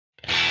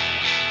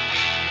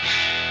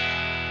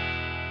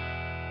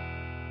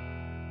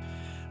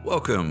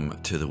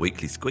Welcome to the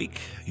Weekly Squeak,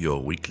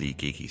 your weekly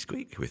geeky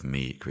squeak with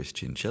me, Chris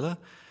Chinchilla,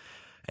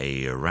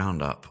 a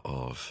roundup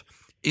of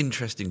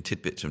interesting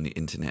tidbits from the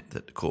internet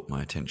that caught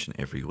my attention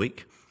every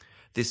week.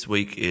 This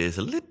week is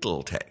a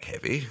little tech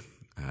heavy.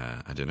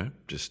 I don't know,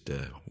 just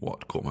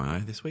what caught my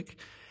eye this week.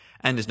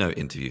 And there's no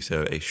interview,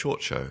 so a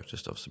short show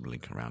just of some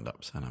Lincoln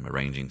roundups. And I'm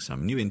arranging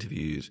some new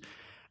interviews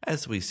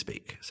as we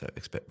speak, so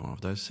expect more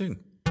of those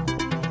soon.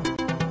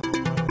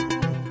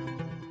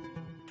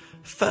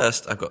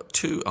 First, I've got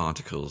two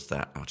articles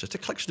that are just a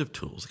collection of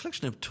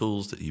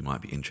tools that you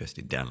might be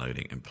interested in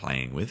downloading and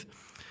playing with.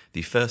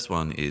 The first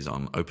one is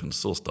on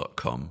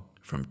opensource.com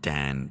from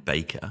Dan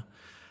Baker.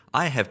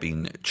 I have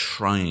been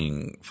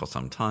trying for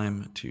some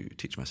time to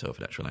teach myself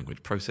natural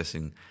language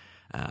processing.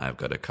 I've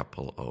got a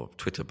couple of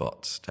Twitter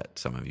bots that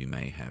some of you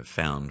may have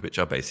found, which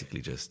are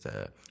basically just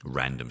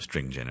random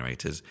string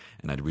generators,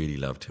 and I'd really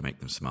love to make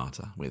them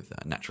smarter with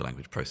natural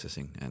language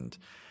processing. And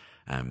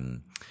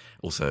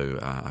also,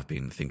 I've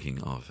been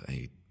thinking of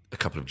a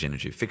couple of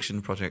generative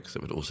fiction projects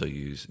that would also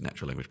use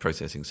natural language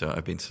processing. So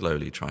I've been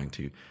slowly trying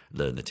to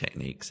learn the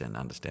techniques and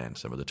understand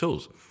some of the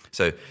tools.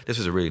 So this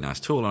was a really nice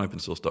tool on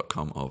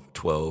opensource.com of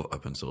 12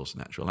 open source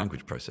natural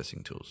language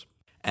processing tools.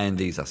 And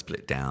these are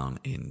split down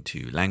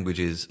into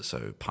languages.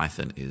 So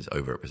Python is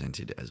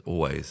overrepresented as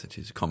always, which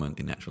is common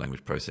in natural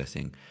language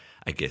processing.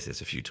 I guess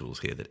there's a few tools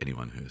here that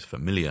anyone who is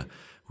familiar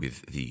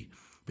with the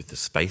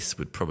space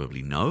would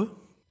probably know.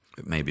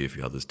 Maybe a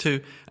few others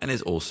too. And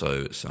there's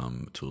also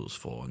some tools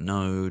for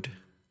Node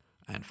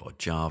and for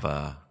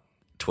Java,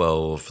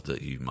 12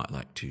 that you might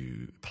like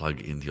to plug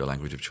into your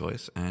language of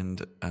choice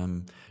and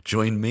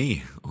join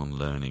me on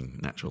learning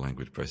natural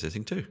language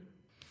processing too.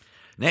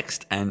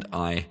 Next, and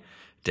I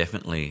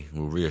definitely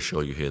will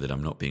reassure you here that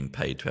I'm not being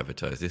paid to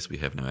advertise this. We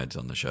have no ads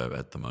on the show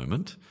at the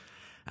moment.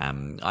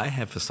 I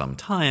have for some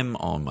time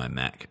on my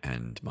Mac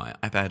and my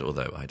iPad,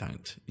 although I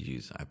don't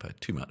use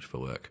iPad too much for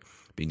work,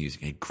 been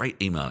using a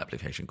great email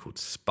application called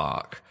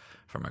Spark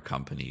from a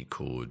company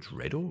called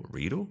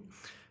Readle,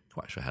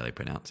 quite sure how they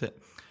pronounce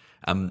it.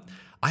 I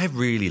have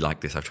really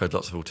liked this. I've tried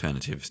lots of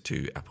alternatives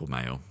to Apple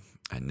Mail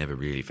and never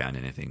really found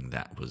anything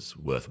that was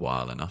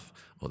worthwhile enough,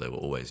 or they were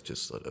always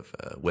just sort of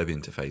web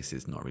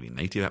interfaces, not really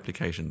native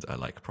applications. I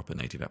like proper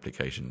native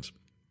applications.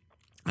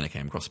 And I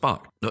came across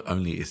Spark. Not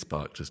only is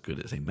Spark just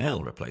good as a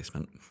mail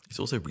replacement, it's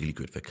also really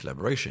good for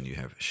collaboration. You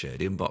have shared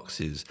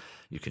inboxes,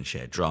 you can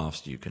share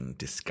drafts, you can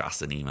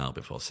discuss an email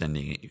before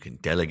sending it, you can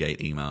delegate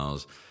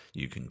emails,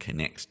 you can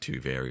connect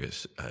to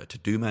various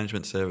to-do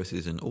management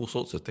services and all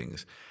sorts of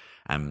things.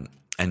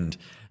 And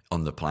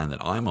on the plan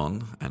that I'm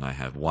on, and I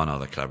have one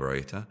other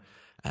collaborator,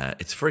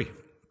 it's free.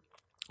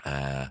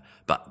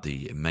 But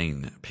the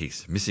main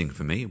piece missing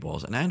for me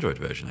was an Android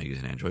version. I use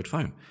an Android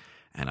phone.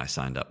 And I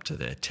signed up to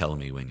their tell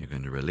me when you're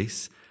going to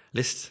release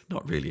list,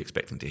 not really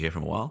expecting to hear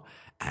from a while,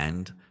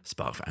 and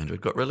Spark for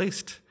Android got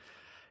released.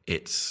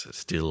 It's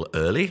still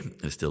early.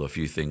 There's still a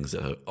few things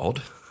that are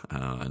odd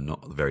and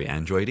not very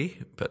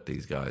Androidy, but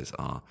these guys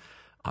are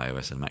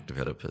iOS and Mac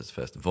developers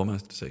first and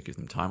foremost, so it gives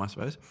them time, I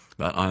suppose.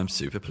 But I'm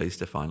super pleased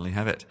to finally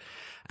have it.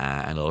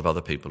 And a lot of other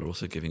people are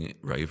also giving it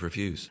rave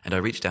reviews. And I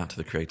reached out to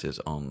the creators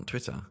on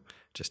Twitter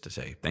just to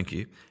say thank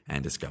you,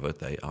 and discovered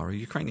they are a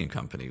Ukrainian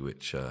company,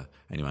 which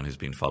anyone who's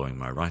been following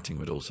my writing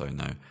would also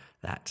know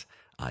that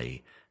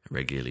I don't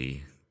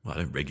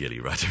regularly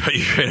write about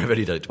Ukraine, I've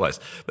only done it twice,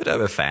 but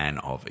I'm a fan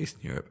of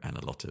Eastern Europe and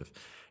a lot of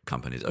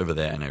companies over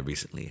there, and I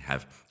recently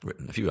have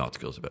written a few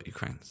articles about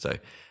Ukraine, so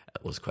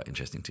it was quite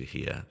interesting to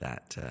hear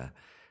that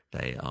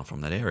they are from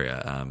that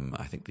area.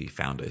 I think the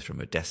founder is from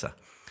Odessa.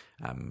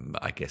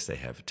 I guess they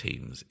have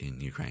teams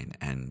in Ukraine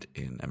and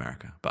in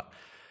America, but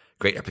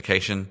great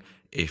application.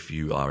 If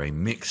you are a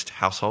mixed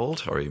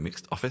household or a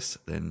mixed office,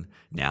 then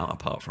now,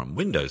 apart from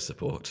Windows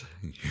support,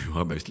 you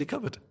are mostly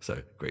covered.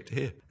 So great to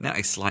hear. Now,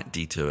 a slight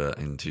detour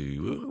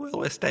into,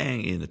 well, we're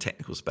staying in the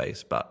technical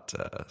space, but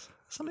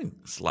something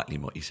slightly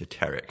more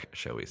esoteric,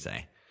 shall we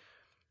say.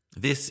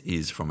 This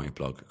is from a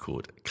blog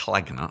called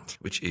Klagnut,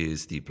 which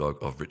is the blog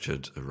of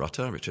Richard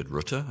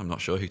Rutter. I'm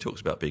not sure. He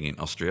talks about being in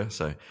Austria,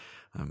 so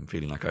I'm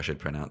feeling like I should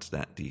pronounce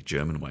that the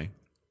German way.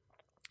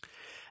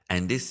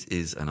 And this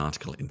is an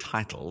article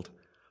entitled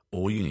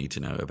All You Need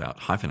to Know About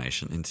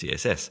Hyphenation in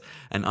CSS.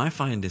 And I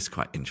find this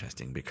quite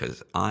interesting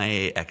because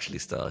I actually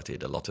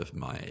started a lot of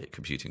my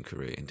computing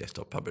career in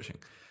desktop publishing.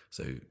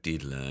 So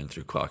did learn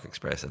through Quark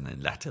Express and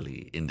then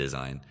latterly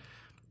InDesign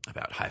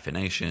about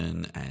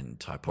hyphenation and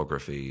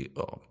typography,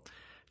 or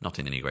not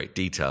in any great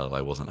detail.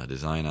 I wasn't a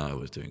designer, I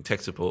was doing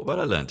tech support, but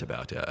I learned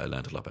about it. I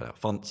learned a lot about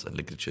fonts and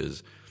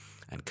ligatures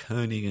and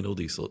kerning and all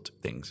these sorts of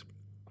things.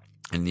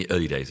 In the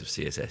early days of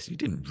CSS, you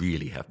didn't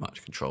really have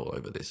much control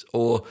over this,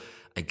 or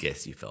I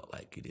guess you felt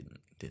like you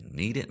didn't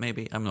need it,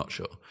 maybe, I'm not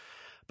sure.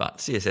 But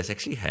CSS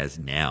actually has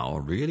now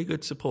really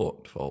good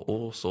support for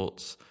all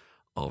sorts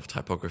of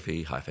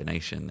typography,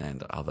 hyphenation,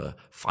 and other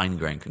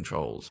fine-grained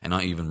controls. And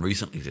I even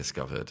recently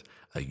discovered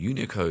a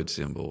Unicode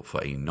symbol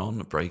for a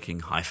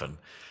non-breaking hyphen,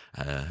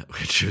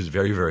 which is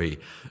very, very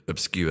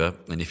obscure.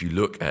 And if you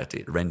look at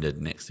it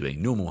rendered next to a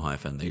normal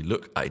hyphen, they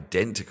look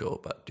identical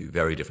but do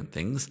very different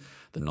things.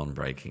 The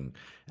non-breaking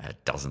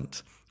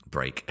doesn't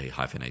break a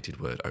hyphenated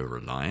word over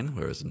a line,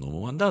 whereas the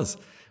normal one does,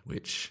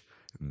 which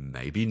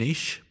may be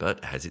niche,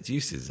 but has its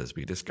uses, as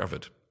we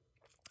discovered.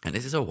 And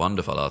this is a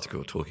wonderful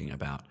article talking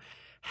about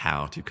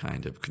how to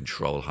kind of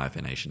control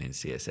hyphenation in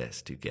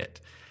CSS to get,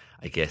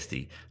 I guess,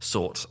 the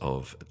sorts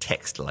of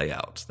text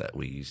layouts that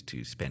we used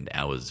to spend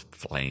hours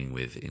playing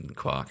with in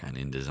Quark and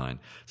InDesign.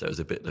 So it was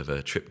a bit of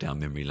a trip down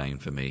memory lane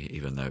for me,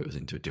 even though it was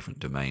into a different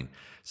domain.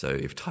 So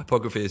if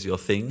typography is your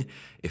thing,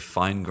 if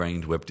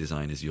fine-grained web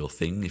design is your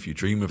thing, if you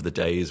dream of the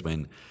days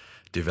when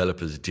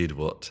developers did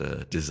what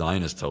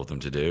designers told them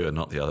to do and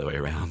not the other way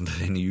around,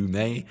 then you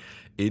may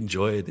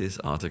enjoy this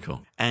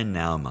article. And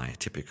now my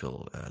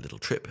typical little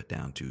trip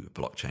down to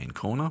Blockchain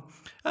Corner,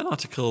 an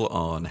article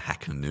on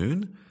Hacker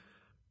Noon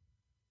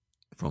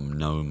from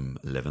Noam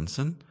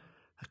Levinson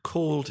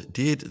called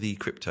 "Did the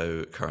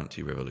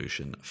Cryptocurrency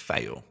Revolution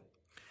Fail?"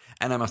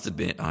 And I must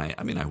admit, I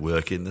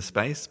work in the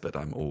space, but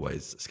I'm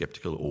always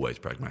skeptical, always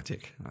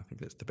pragmatic. I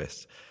think that's the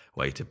best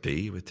way to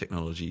be with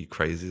technology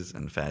crazes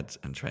and fads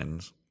and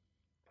trends.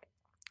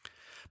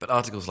 But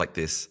articles like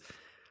this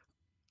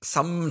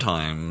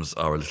sometimes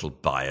are a little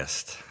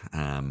biased.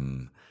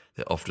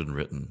 They're often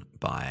written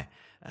by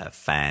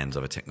fans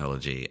of a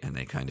technology, and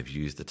they kind of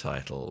use the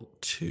title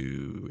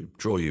to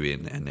draw you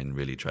in and then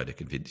really try to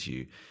convince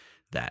you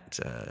that,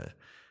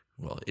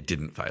 it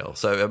didn't fail.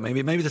 So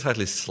maybe the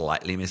title is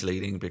slightly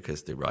misleading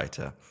because the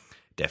writer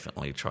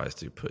definitely tries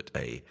to put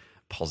a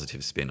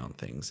positive spin on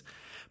things.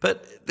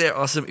 But there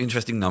are some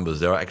interesting numbers.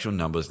 There are actual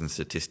numbers and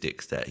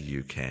statistics that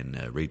you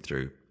can read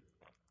through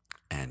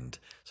and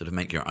sort of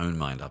make your own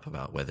mind up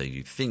about whether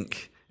you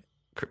think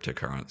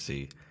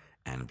cryptocurrency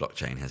and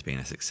blockchain has been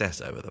a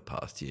success over the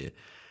past year.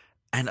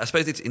 And I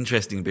suppose it's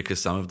interesting because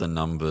some of the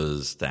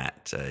numbers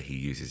that he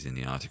uses in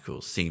the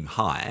article seem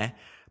high,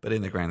 but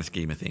in the grand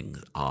scheme of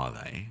things, are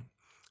they?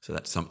 So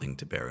that's something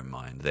to bear in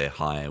mind. They're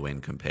higher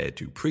when compared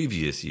to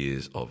previous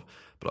years of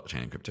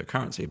blockchain and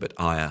cryptocurrency, but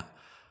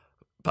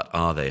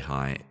are they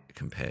high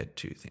compared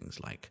to things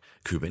like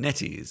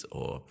Kubernetes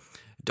or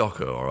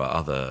Docker or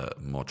other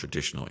more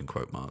traditional, in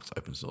quote marks,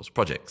 open source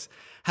projects?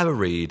 Have a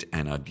read,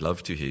 and I'd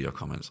love to hear your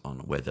comments on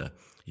whether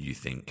you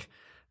think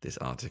this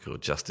article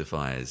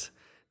justifies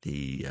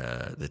the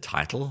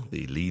title,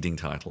 the leading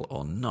title,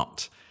 or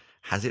not.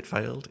 Has it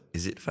failed?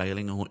 Is it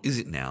failing? Or is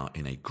it now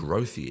in a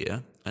growth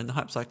year and the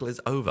hype cycle is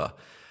over?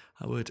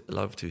 I would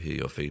love to hear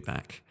your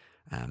feedback.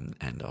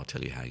 And I'll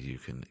tell you how you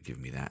can give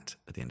me that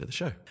at the end of the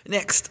show.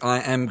 Next,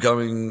 I am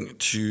going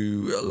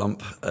to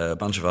lump a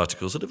bunch of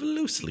articles sort of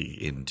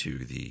loosely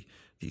into the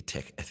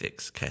tech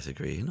ethics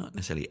category. Not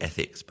necessarily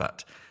ethics,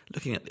 but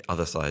looking at the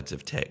other sides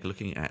of tech,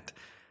 looking at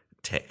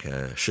tech,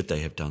 should they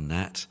have done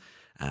that?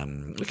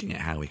 Looking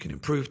at how we can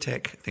improve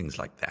tech, things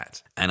like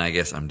that. And I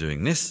guess I'm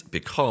doing this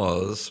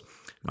because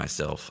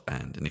myself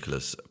and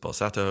Nicholas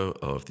Borsato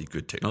of the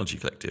Good Technology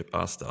Collective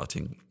are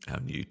starting our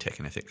new Tech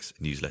and Ethics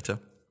newsletter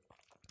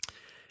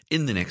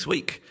in the next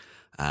week.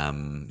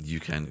 You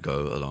can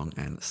go along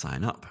and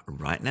sign up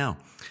right now.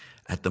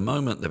 At the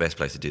moment, the best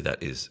place to do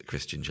that is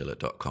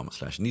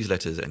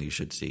christiangillett.com/newsletters, and you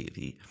should see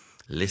the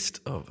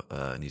list of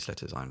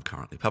newsletters I'm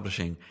currently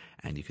publishing,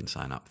 and you can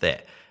sign up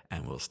there,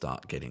 and we'll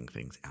start getting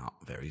things out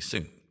very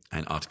soon.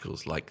 And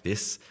articles like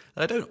this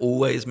that I don't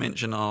always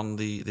mention on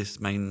this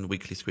main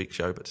Weekly Squeak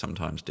show, but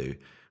sometimes do,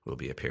 will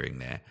be appearing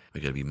there.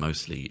 We're going to be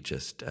mostly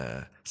just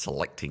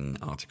selecting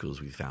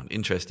articles we found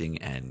interesting,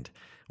 and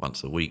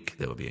once a week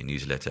there will be a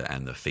newsletter,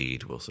 and the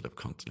feed will sort of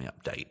constantly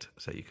update,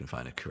 so you can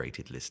find a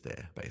curated list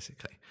there,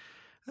 basically.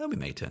 And we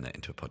may turn that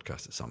into a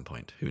podcast at some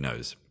point. Who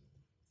knows?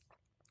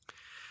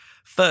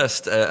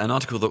 First, an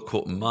article that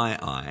caught my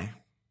eye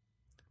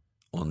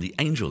on the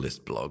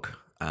AngelList blog.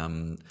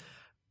 An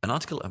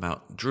article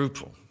about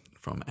Drupal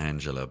from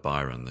Angela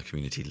Byron, the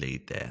community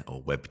lead there,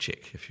 or web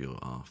chick, if you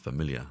are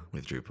familiar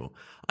with Drupal.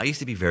 I used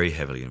to be very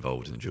heavily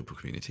involved in the Drupal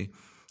community.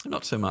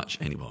 Not so much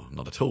anymore,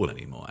 not at all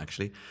anymore,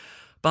 actually.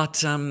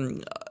 But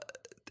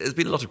there's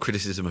been a lot of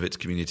criticism of its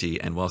community,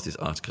 and whilst this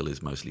article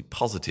is mostly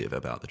positive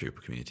about the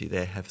Drupal community,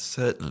 there have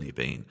certainly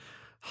been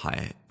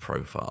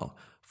high-profile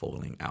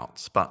falling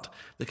outs. But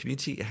the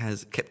community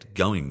has kept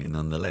going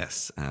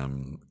nonetheless,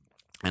 and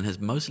has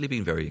mostly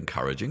been very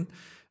encouraging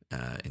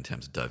in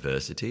terms of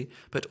diversity,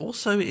 but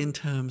also in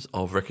terms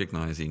of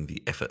recognizing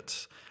the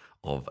efforts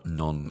of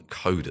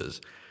non-coders.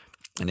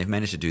 And they've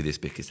managed to do this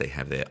because they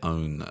have their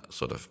own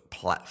sort of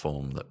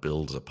platform that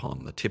builds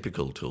upon the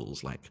typical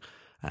tools like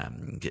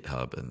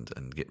GitHub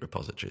and Git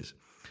repositories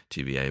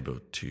to be able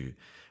to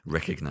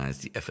recognize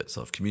the efforts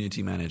of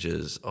community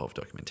managers, of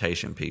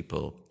documentation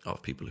people,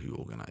 of people who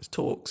organize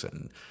talks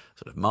and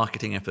sort of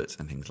marketing efforts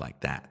and things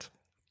like that.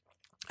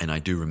 And I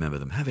do remember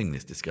them having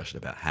this discussion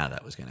about how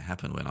that was going to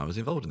happen when I was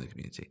involved in the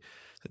community.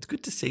 So it's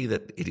good to see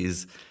that it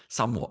is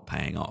somewhat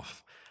paying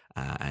off.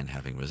 and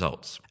having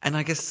results. And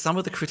I guess some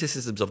of the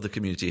criticisms of the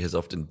community has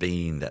often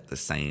been that the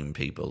same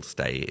people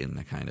stay in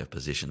the kind of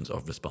positions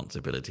of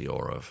responsibility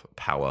or of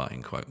power,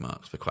 in quote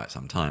marks, for quite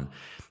some time.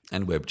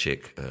 And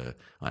WebChick,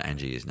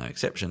 Angie is no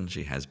exception.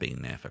 She has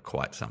been there for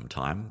quite some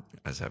time,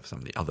 as have some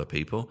of the other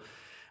people.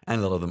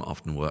 And a lot of them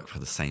often work for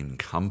the same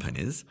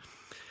companies.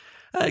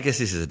 I guess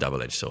this is a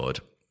double-edged sword.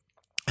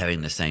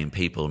 Having the same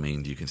people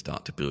means you can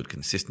start to build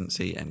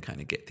consistency and kind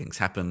of get things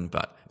happen,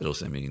 but it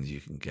also means you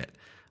can get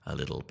a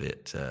little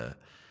bit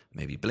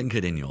maybe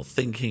blinkered in your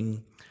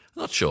thinking.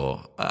 I'm not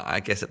sure. I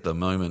guess at the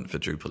moment for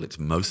Drupal it's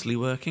mostly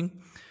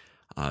working.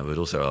 I would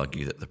also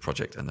argue that the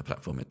project and the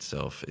platform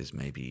itself is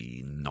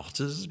maybe not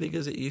as big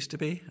as it used to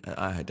be.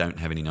 I don't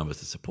have any numbers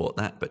to support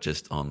that, but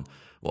just on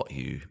what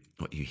you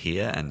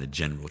hear and the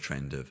general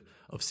trend of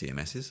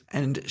CMSs.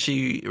 And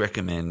she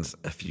recommends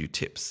a few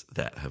tips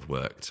that have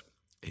worked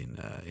in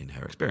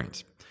her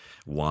experience.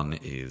 One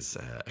is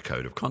a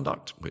code of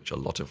conduct, which a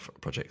lot of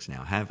projects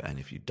now have, and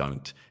if you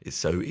don't, it's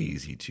so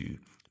easy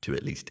to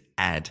at least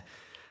add,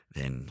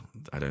 then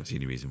I don't see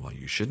any reason why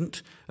you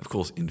shouldn't. Of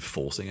course,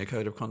 enforcing a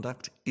code of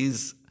conduct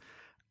is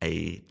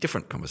a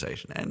different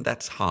conversation, and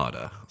that's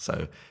harder.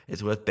 So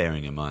it's worth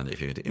bearing in mind that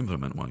if you're going to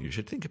implement one, you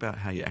should think about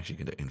how you're actually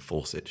going to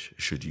enforce it,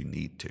 should you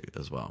need to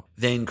as well.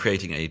 Then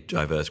creating a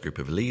diverse group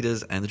of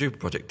leaders, and the Drupal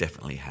project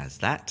definitely has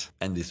that,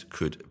 and this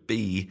could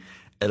be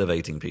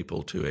elevating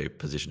people to a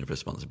position of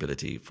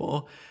responsibility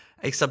for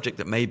a subject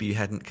that maybe you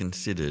hadn't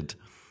considered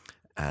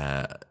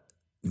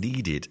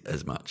needed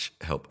as much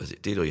help as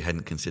it did, or you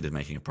hadn't considered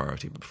making a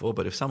priority before.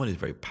 But if someone is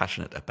very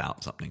passionate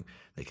about something,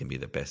 they can be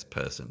the best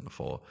person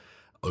for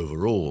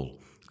overall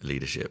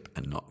leadership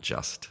and not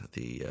just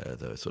the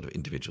sort of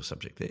individual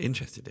subject they're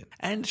interested in.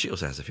 And she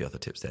also has a few other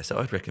tips there. So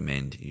I'd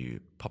recommend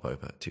you pop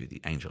over to the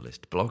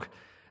AngelList blog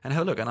and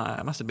have a look. And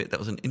I must admit that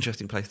was an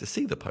interesting place to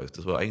see the post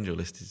as well.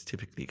 AngelList is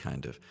typically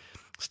kind of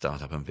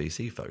startup and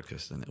VC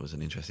focused, and it was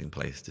an interesting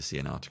place to see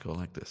an article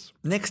like this.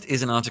 Next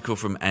is an article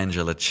from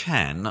Angela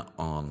Chan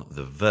on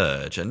The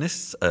Verge, and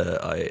this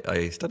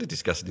I started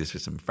discussing this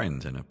with some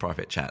friends in a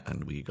private chat,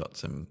 and we got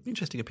some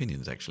interesting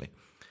opinions actually.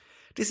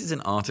 This is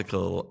an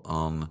article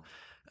on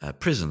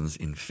prisons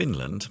in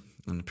Finland,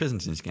 and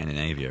prisons in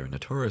Scandinavia are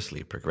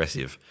notoriously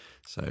progressive,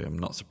 so I'm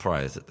not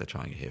surprised that they're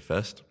trying it here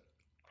first.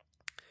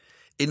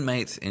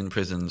 Inmates in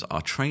prisons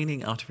are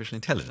training artificial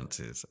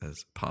intelligences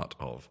as part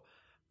of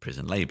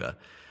prison labour.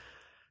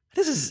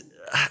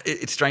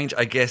 It's strange.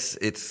 I guess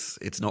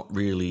it's not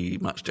really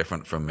much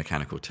different from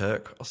Mechanical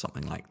Turk or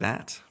something like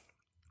that.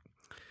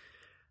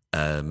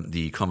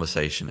 The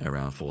conversation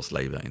around forced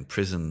labour in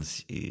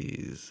prisons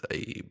is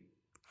a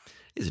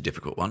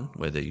difficult one,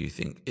 whether you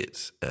think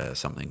it's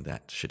something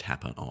that should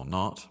happen or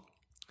not.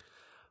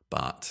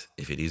 But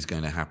if it is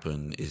going to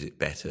happen, is it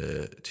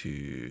better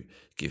to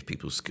give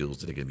people skills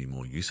that are going to be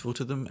more useful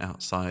to them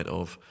outside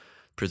of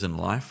prison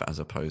life as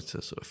opposed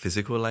to sort of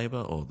physical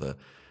labour or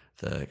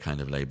the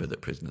kind of labour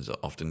that prisoners are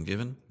often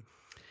given?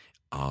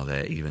 Are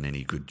there even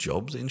any good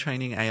jobs in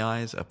training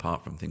AIs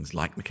apart from things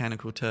like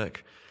Mechanical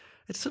Turk?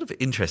 It's sort of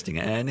interesting,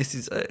 and this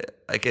is,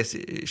 I guess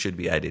it should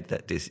be added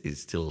that this is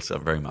still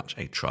very much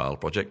a trial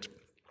project.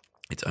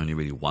 It's only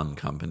really one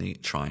company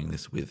trying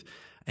this with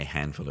a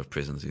handful of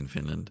prisons in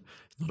Finland.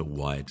 It's not a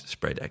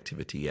widespread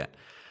activity yet.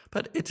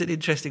 But it's an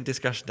interesting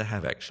discussion to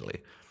have,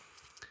 actually.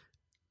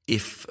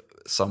 If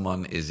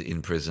someone is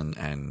in prison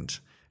and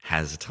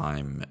has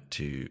time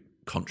to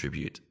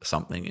contribute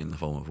something in the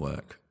form of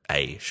work,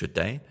 A, should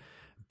they?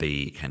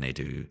 B, can they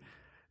do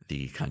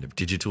the kind of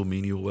digital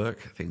menial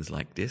work, things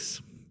like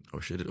this?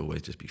 Or should it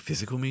always just be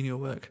physical menial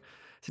work?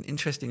 It's an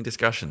interesting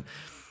discussion.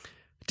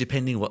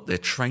 Depending what they're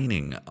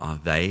training, are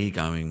they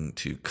going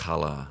to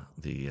colour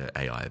the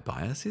AI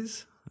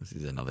biases? This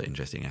is another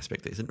interesting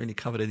aspect that isn't really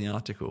covered in the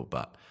article,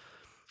 but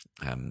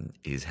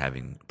is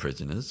having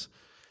prisoners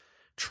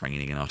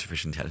training in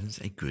artificial intelligence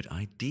a good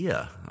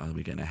idea? Are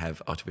we going to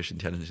have artificial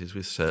intelligences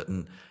with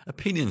certain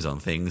opinions on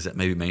things that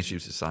maybe mainstream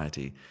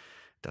society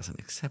doesn't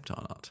accept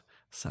or not?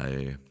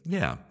 So,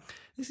 yeah,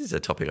 this is a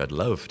topic I'd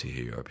love to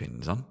hear your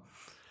opinions on.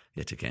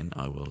 Yet again,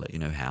 I will let you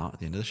know how at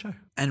the end of the show.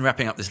 And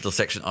wrapping up this little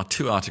section are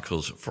two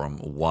articles from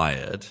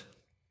Wired.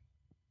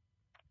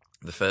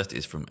 The first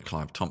is from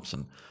Clive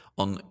Thompson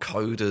on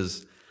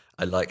coders.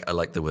 I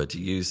like the word to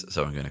use,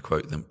 so I'm going to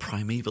quote them.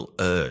 Primeval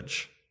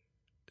urge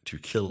to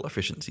kill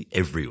efficiency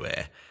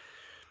everywhere.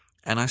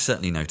 And I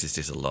certainly noticed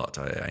this a lot.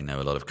 I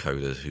know a lot of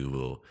coders who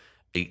will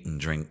eat and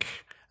drink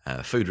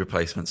food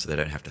replacements so they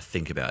don't have to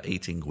think about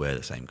eating, wear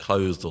the same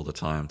clothes all the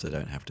time so they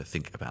don't have to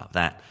think about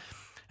that,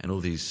 and all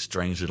these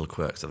strange little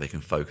quirks so they can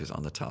focus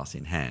on the task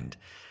in hand.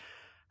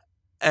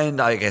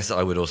 And I guess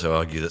I would also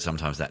argue that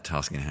sometimes that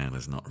task in hand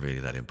is not really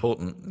that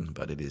important,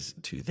 but it is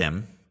to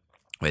them.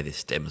 Where this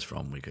stems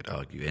from, we could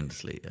argue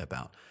endlessly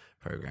about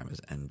programmers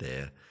and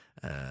their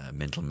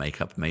mental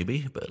makeup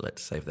maybe, but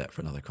let's save that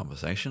for another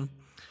conversation.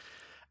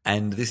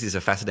 And this is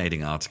a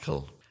fascinating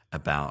article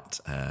about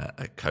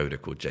a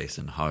coder called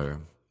Jason Ho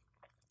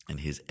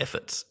and his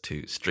efforts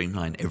to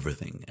streamline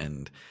everything.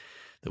 And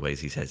the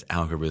ways he says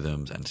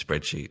algorithms and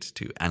spreadsheets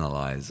to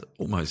analyze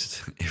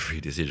almost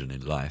every decision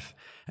in life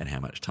and how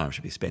much time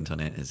should be spent on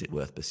it, is it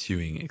worth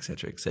pursuing,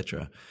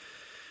 etc.,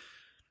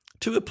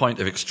 to a point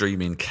of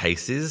extreme in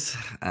cases.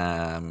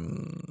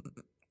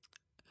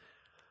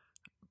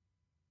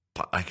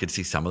 But I could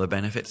see some of the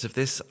benefits of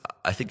this.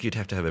 I think you'd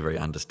have to have a very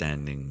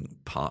understanding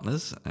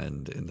partners,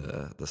 and in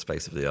the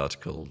space of the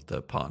article,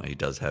 the partner he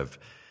does have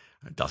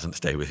doesn't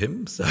stay with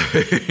him, so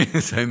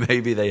so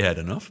maybe they had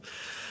enough.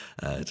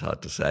 It's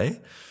hard to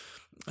say.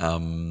 I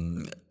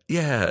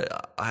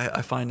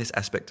find this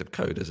aspect of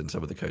coders and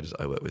some of the coders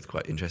I work with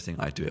quite interesting.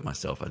 I do it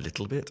myself a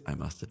little bit, I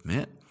must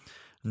admit,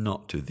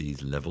 not to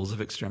these levels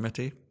of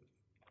extremity.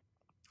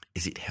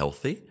 Is it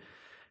healthy?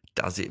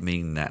 Does it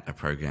mean that a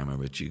programmer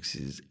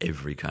reduces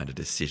every kind of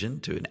decision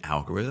to an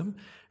algorithm,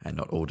 and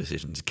not all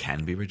decisions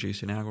can be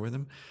reduced to an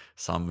algorithm?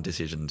 Some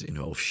decisions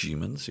involve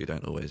humans who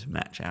don't always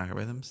match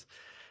algorithms.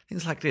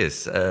 Things like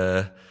this.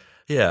 I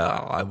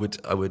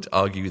would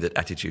argue that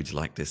attitudes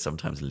like this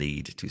sometimes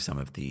lead to some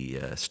of the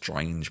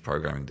strange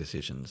programming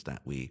decisions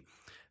that we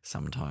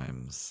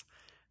sometimes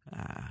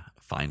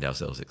find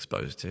ourselves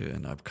exposed to.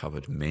 And I've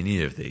covered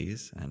many of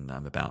these, and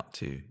I'm about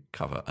to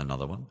cover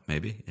another one,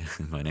 maybe,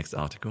 in my next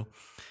article.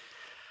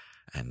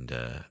 And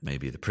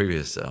maybe the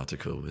previous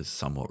article was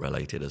somewhat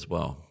related as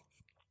well.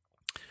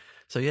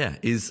 So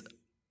is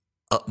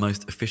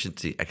utmost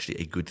efficiency actually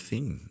a good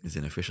thing? Is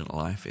an efficient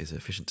life, is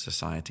efficient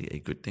society a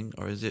good thing?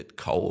 Or is it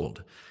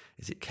cold?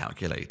 Is it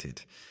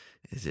calculated?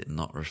 Is it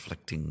not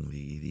reflecting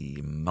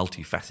the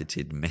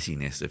multifaceted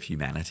messiness of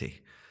humanity?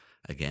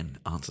 Again,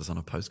 answers on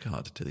a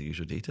postcard to the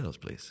usual details,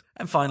 please.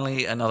 And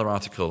finally, another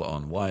article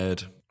on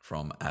Wired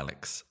from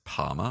Alex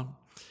Palmer.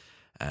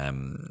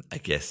 I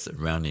guess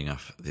rounding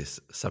off this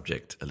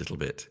subject a little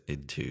bit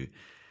into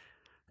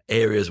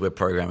areas where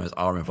programmers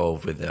are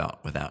involved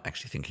without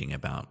actually thinking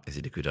about, is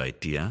it a good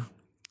idea,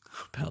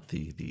 about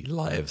the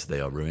lives they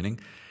are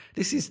ruining.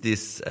 This is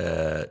this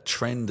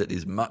trend that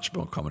is much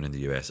more common in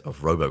the US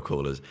of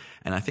robocallers.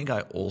 And I think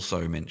I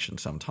also mentioned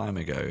some time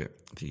ago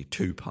the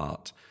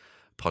 2-part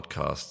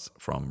podcasts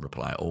from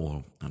Reply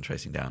All on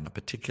tracing down a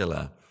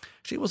particular,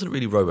 actually it wasn't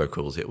really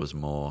robocalls, it was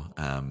more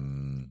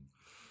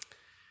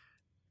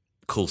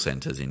call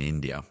centers in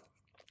India.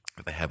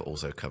 They have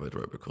also covered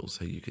robocalls,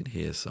 so you can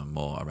hear some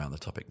more around the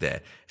topic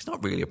there. It's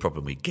not really a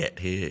problem we get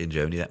here in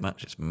Germany that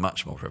much. It's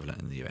much more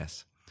prevalent in the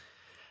US.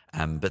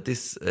 But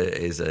this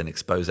is an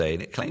expose,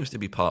 and it claims to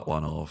be part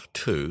 1 of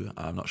 2.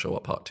 I'm not sure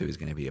what part 2 is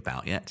going to be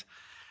about yet,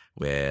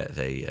 where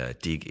they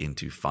dig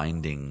into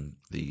finding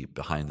the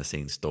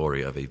behind-the-scenes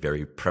story of a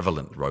very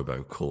prevalent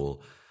robocall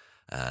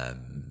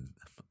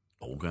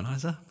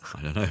organizer.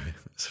 I don't know.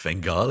 It's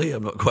Bengali.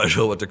 I'm not quite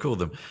sure what to call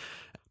them.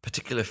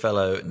 Particular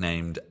fellow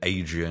named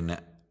Adrian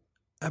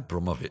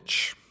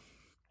Abramovich.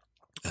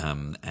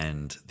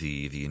 And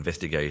the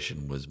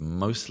investigation was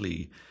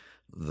mostly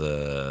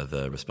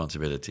the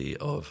responsibility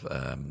of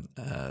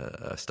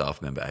a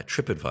staff member at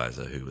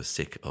TripAdvisor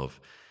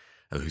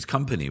whose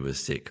company was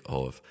sick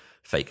of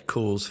fake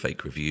calls,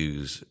 fake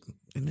reviews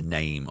in the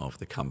name of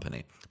the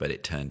company. But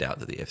it turned out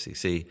that the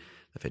FCC,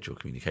 the Federal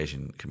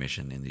Communication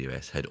Commission in the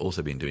US, had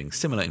also been doing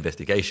similar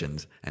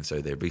investigations, and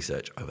so their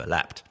research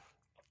overlapped.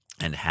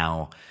 And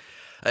how,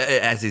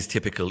 as is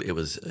typical, it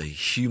was a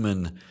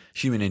human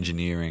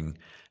engineering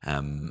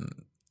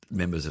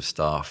members of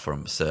staff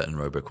from certain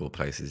robocall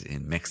places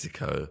in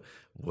Mexico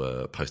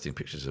were posting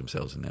pictures of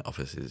themselves in their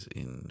offices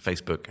in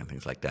Facebook and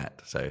things like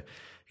that. So,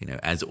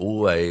 as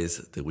always,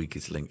 the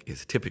weakest link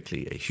is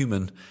typically a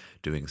human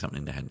doing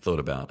something they hadn't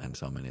thought about, and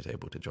someone is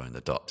able to join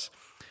the dots.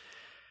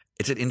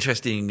 It's an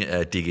interesting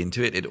dig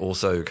into it. It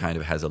also kind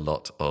of has a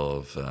lot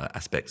of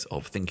aspects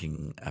of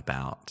thinking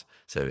about.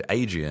 So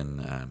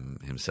Adrian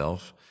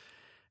himself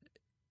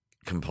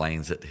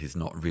complains that he's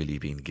not really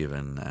been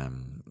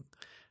given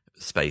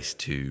space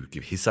to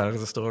give his side of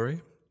the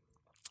story,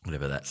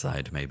 whatever that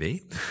side may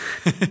be.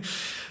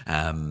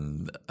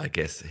 I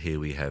guess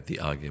here we have the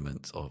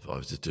argument of I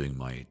was just doing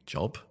my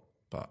job,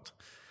 but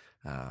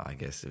I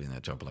guess in a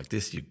job like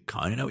this, you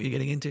kind of know what you're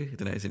getting into. I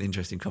don't know, it's an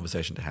interesting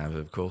conversation to have,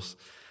 of course.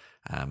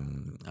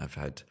 I've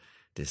had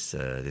this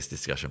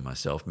discussion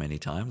myself many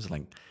times,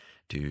 like,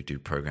 do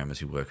programmers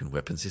who work in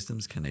weapon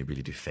systems, can they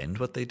really defend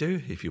what they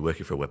do? If you're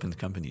working for a weapons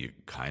company, you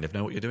kind of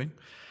know what you're doing.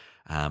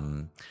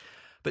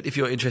 But if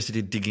you're interested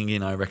in digging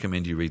in, I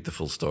recommend you read the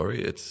full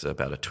story. It's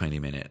about a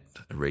 20-minute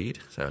read,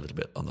 so a little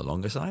bit on the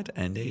longer side.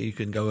 And you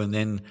can go and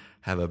then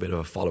have a bit of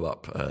a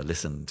follow-up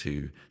listen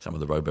to some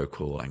of the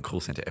robocall and call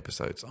center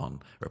episodes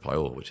on Reply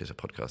All, which is a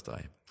podcast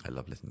I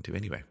love listening to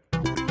anyway.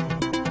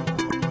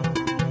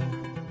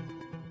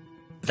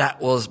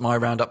 That was my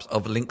roundups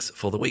of links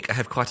for the week. I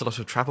have quite a lot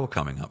of travel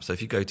coming up. So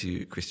if you go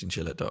to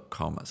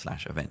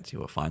christianschiller.com/events, you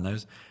will find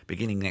those.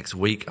 Beginning next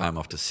week, I'm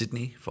off to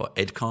Sydney for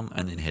EdCon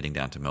and then heading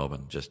down to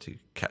Melbourne just to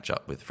catch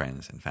up with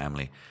friends and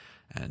family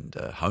and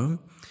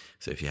home.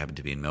 So if you happen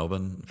to be in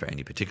Melbourne for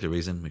any particular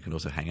reason, we can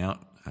also hang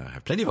out. I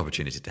have plenty of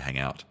opportunity to hang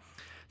out.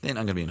 Then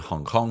I'm going to be in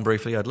Hong Kong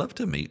briefly. I'd love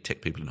to meet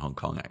tech people in Hong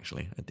Kong,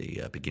 actually, at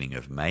the beginning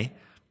of May.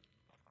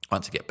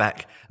 once I get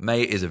back.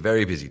 May is a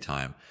very busy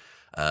time.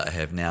 I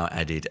have now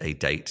added a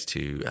date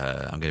to,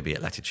 I'm going to be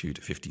at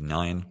latitude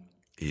 59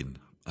 in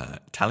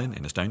Tallinn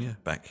in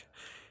Estonia, back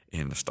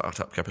in the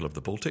startup capital of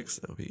the Baltics.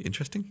 That will be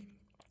interesting.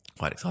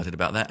 Quite excited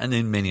about that. And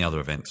then many other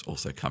events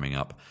also coming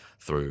up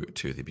through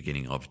to the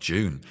beginning of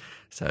June.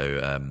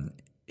 So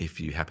if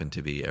you happen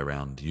to be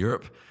around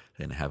Europe,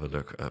 then have a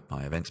look at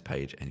my events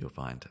page and you'll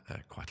find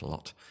quite a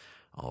lot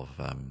of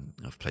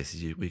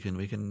places we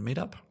can meet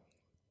up.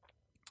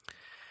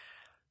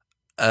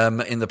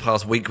 In the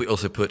past week, we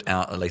also put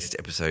out a latest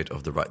episode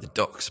of the Write the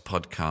Docs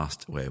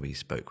podcast, where we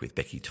spoke with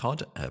Becky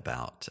Todd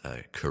about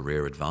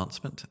career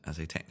advancement as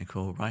a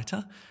technical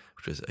writer,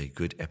 which was a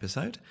good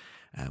episode.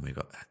 And we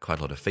got quite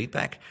a lot of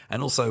feedback.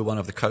 And also one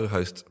of the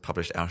co-hosts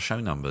published our show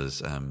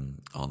numbers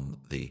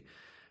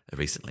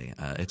recently.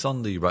 It's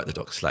on the Write the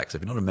Docs Slack. So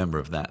if you're not a member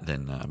of that,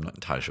 then I'm not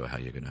entirely sure how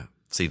you're going to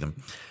see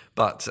them.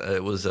 But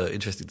it was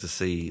interesting to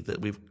see that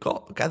we've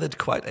gathered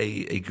quite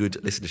a good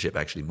listenership,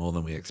 actually, more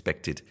than we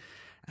expected.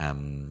 A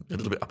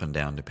little bit up and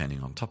down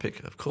depending on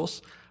topic, of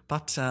course,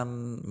 but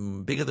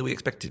bigger than we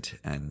expected.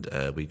 And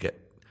we get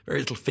very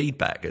little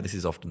feedback. This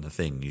is often the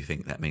thing. You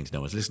think that means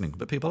no one's listening,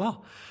 but people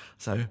are.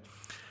 So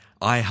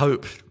I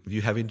hope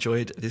you have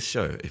enjoyed this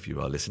show. If you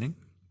are listening,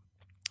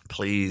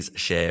 please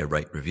share,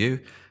 rate, review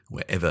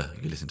wherever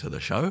you listen to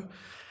the show.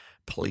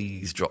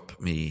 Please drop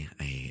me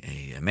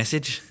a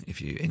message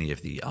if any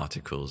of the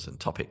articles and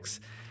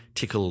topics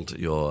tickled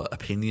your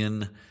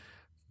opinion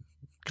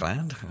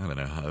gland. I don't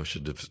know. I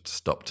should have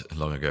stopped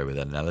long ago with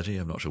that analogy.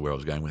 I'm not sure where I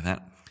was going with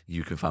that.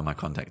 You can find my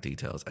contact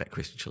details at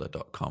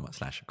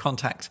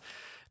chrischinchilla.com/contact.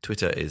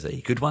 Twitter is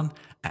a good one,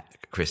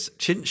 at Chris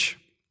Chinch.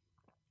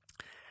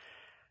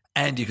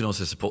 And you can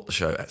also support the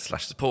show at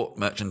 /support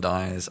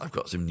merchandise. I've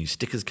got some new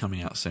stickers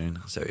coming out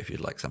soon. So if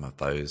you'd like some of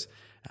those,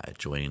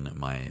 join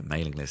my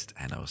mailing list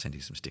and I will send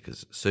you some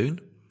stickers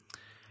soon.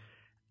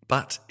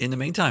 But in the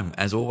meantime,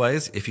 as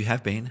always, if you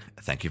have been,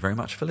 thank you very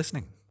much for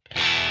listening.